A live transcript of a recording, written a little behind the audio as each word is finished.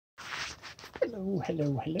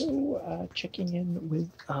Hello. Checking in with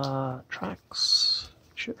tracks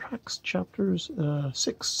chapters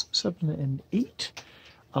 6, 7, and 8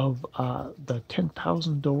 of the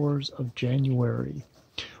 10,000 Doors of January.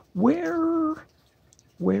 Where?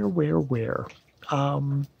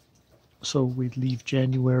 So we leave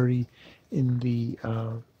January in the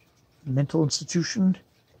mental institution,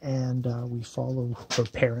 and we follow her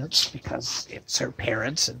parents because it's her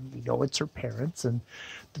parents, and we know it's her parents. And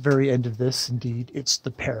at the very end of this, indeed, it's the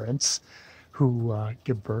parents who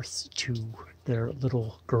give birth to their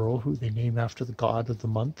little girl, who they name after the god of the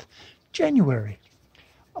month, January.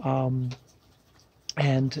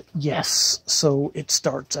 And yes, so it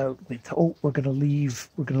starts out with, we're gonna leave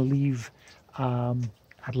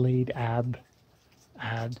Adelaide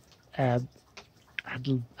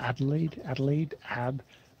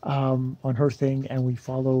on her thing, and we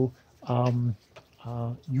follow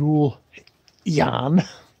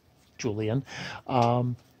Julian,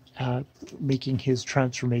 making his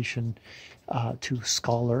transformation to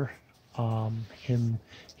scholar, him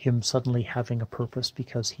suddenly having a purpose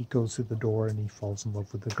because he goes through the door and he falls in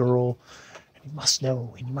love with the girl, and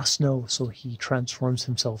he must know, so he transforms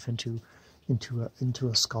himself into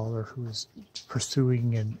a scholar who is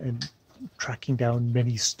pursuing and tracking down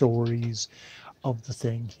many stories of the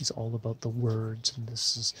thing. He's all about the words, and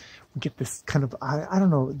we get this kind of, I don't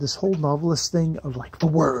know, this whole novelist thing of like the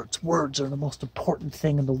words are the most important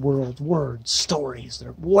thing in the world. Words, stories,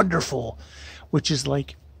 they're wonderful, which is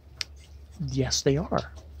like, yes, they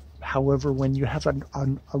are. However, when you have an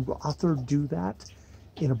author do that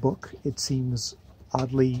in a book, it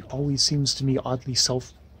always seems to me oddly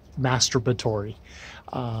self-masturbatory.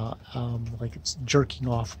 Like it's jerking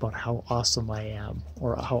off about how awesome I am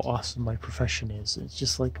or how awesome my profession is. It's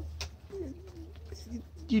just like,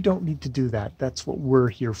 you don't need to do that. That's what we're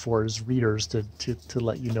here for as readers, to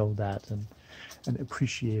let you know that, and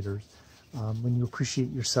appreciators. When you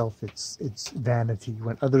appreciate yourself, it's vanity.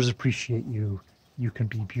 When others appreciate you, you can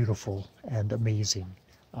be beautiful and amazing,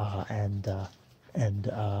 and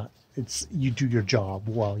you do your job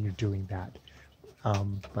while you're doing that.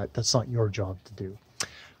 But that's not your job to do.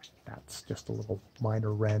 That's just a little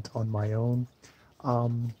minor rant on my own.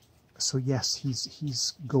 So yes,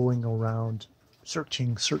 he's going around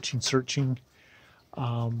searching.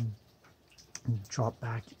 Drop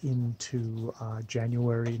back into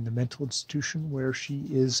January in the mental institution, where she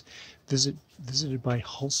is visited by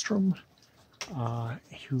Hallstrom,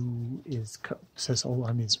 who says,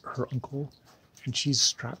 I'm her uncle. And she's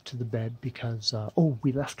strapped to the bed because,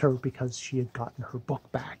 we left her because she had gotten her book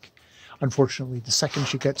back. Unfortunately, the second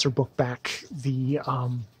she gets her book back, the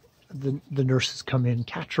nurses come in,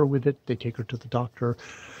 catch her with it. They take her to the doctor,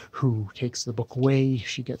 who takes the book away.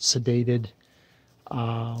 She gets sedated,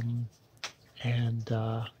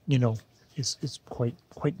 is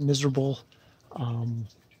quite miserable.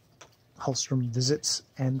 Hallstrom visits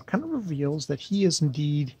and kind of reveals that he is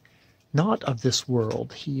indeed not of this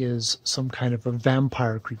world. He is some kind of a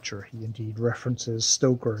vampire creature. He indeed references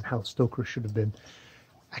Stoker and how Stoker should have been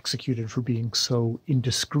executed for being so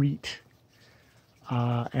indiscreet.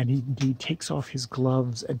 And he indeed takes off his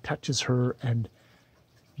gloves and touches her and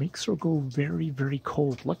makes her go very, very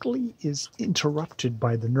cold. Luckily, is interrupted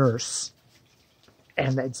by the nurse.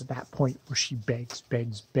 And it's at that point where she begs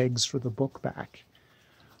for the book back.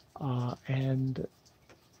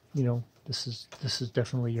 This is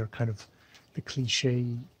definitely your kind of the cliche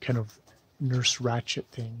kind of Nurse Ratched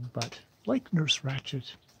thing, but like Nurse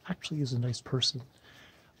Ratched actually is a nice person,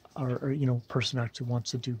 or person actually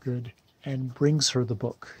wants to do good, and brings her the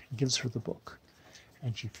book, gives her the book,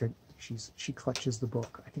 and she clutches the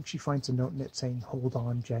book. I think she finds a note in it saying, "Hold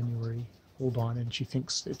on, January, hold on," and she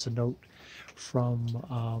thinks it's a note from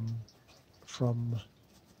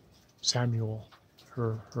Samuel,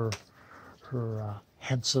 her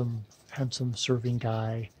handsome serving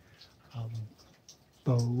guy,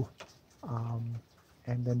 Beau,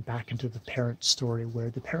 and then back into the parents' story, where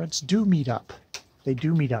the parents do meet up. They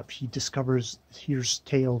do meet up. He hears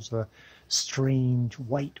tales of a strange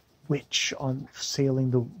white witch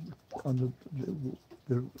sailing the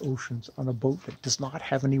oceans on a boat that does not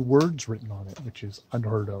have any words written on it, which is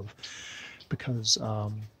unheard of, because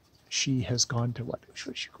she has gone to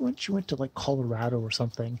she went to like Colorado or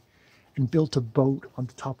something, and built a boat on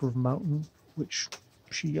the top of a mountain, which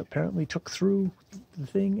she apparently took through the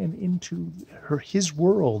thing and into his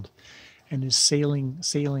world, and is sailing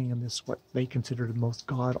in this, what they consider the most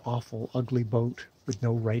god-awful, ugly boat with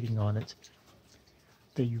no writing on it.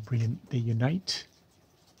 They unite,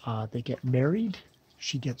 they get married,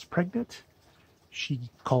 she gets pregnant, she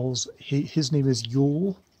calls, his name is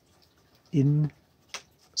Yule, in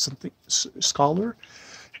something scholar.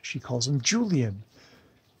 She calls him Julian.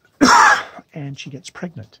 And she gets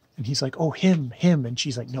pregnant. And he's like, oh, him. And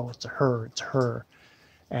she's like, no, it's her.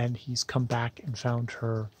 And he's come back and found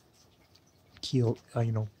her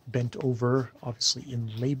bent over, obviously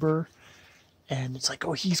in labor. And it's like,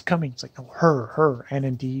 oh, he's coming. It's like, no, her. And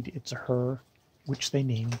indeed, it's a her, which they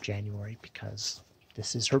named January because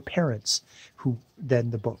this is her parents, who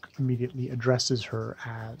then the book immediately addresses her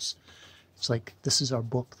as, it's like, this is our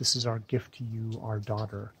book. This is our gift to you, our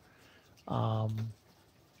daughter.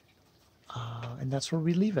 And that's where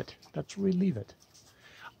we leave it.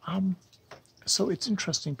 So it's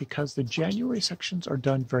interesting because the January sections are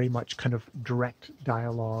done very much kind of direct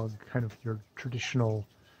dialogue, kind of your traditional,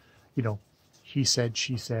 he said,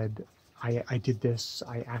 she said, I did this,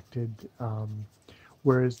 I acted,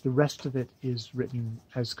 whereas the rest of it is written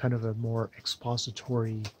as kind of a more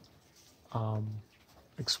expository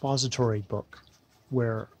book,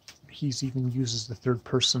 where he's even uses the third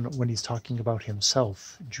person when he's talking about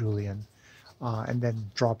himself, Julian. And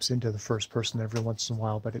then drops into the first person every once in a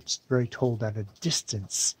while, but it's very told at a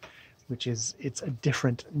distance, it's a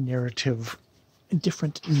different narrative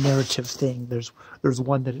thing. There's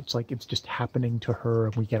one that it's like it's just happening to her,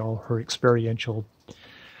 and we get all her experiential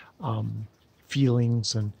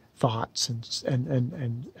feelings and thoughts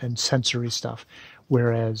and sensory stuff,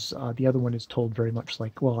 whereas the other one is told very much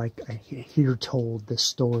like, well, I hear told this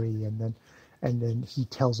story, and then he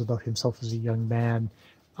tells about himself as a young man.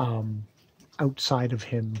 Outside of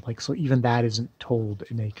him, like, so even that isn't told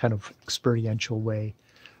in a kind of experiential way,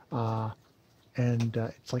 and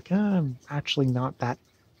it's like I'm actually not that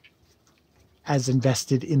as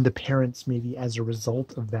invested in the parents, maybe as a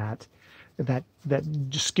result of that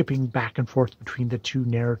just skipping back and forth between the two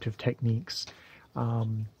narrative techniques.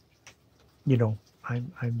 I'm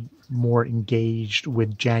more engaged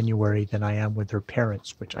with January than I am with her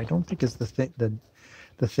parents, which I don't think is the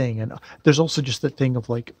thing. And there's also just that thing of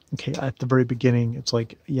like, okay, at the very beginning, it's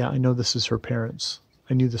like, yeah, I know this is her parents.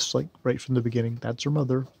 I knew this like right from the beginning. That's her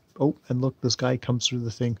mother. Oh, and look, this guy comes through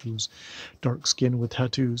the thing who's dark skinned with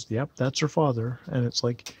tattoos. Yep, that's her father. And it's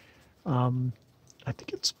like, I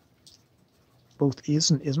think it's both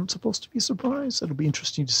is and isn't supposed to be a surprise. It'll be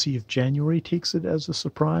interesting to see if January takes it as a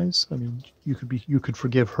surprise. I mean, you could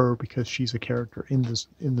forgive her because she's a character in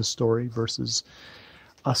the story versus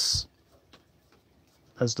us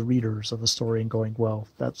as the readers of a story and going, well,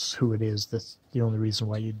 that's who it is. That's the only reason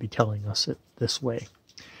why you'd be telling us it this way.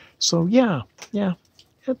 So yeah,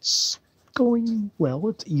 it's going well.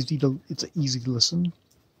 It's an easy listen.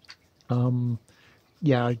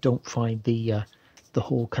 Yeah, I don't find the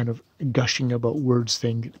whole kind of gushing about words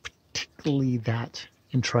thing particularly that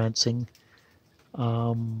entrancing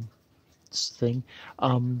thing.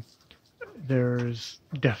 There's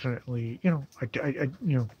definitely,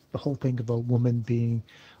 the whole thing of a woman being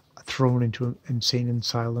thrown into an insane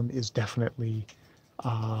asylum is definitely,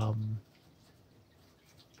 I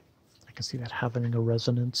can see that having a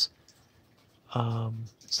resonance.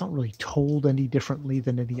 It's not really told any differently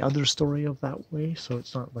than any other story of that way, so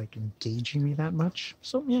it's not like engaging me that much.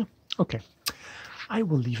 So yeah, okay. I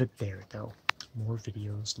will leave it there though. More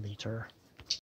videos later.